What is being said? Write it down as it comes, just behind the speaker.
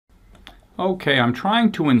Okay, I'm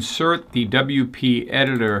trying to insert the WP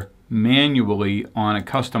editor manually on a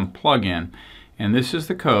custom plugin, and this is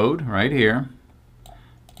the code right here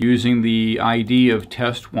using the ID of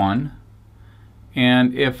test1.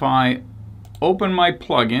 And if I open my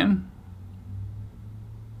plugin,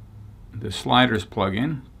 the sliders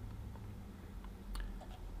plugin,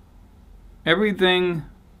 everything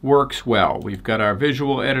works well. We've got our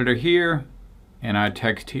visual editor here and our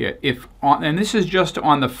text here. And this is just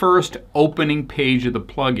on the first opening page of the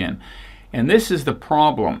plugin. And this is the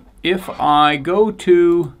problem. If I go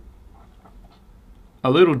to a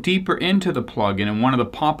little deeper into the plugin in one of the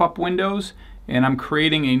pop-up windows, and I'm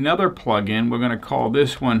creating another plugin, we're going to call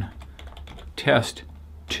this one Test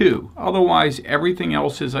 2. Otherwise, everything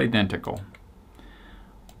else is identical.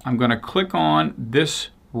 I'm going to click on this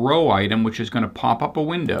row item, which is going to pop up a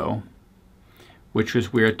window, which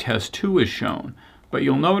is where Test 2 is shown. But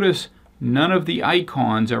you'll notice none of the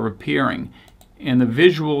icons are appearing, and the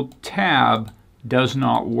visual tab does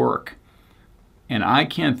not work. And I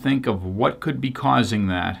can't think of what could be causing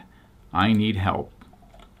that. I need help.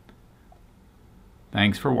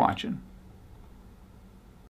 Thanks for watching.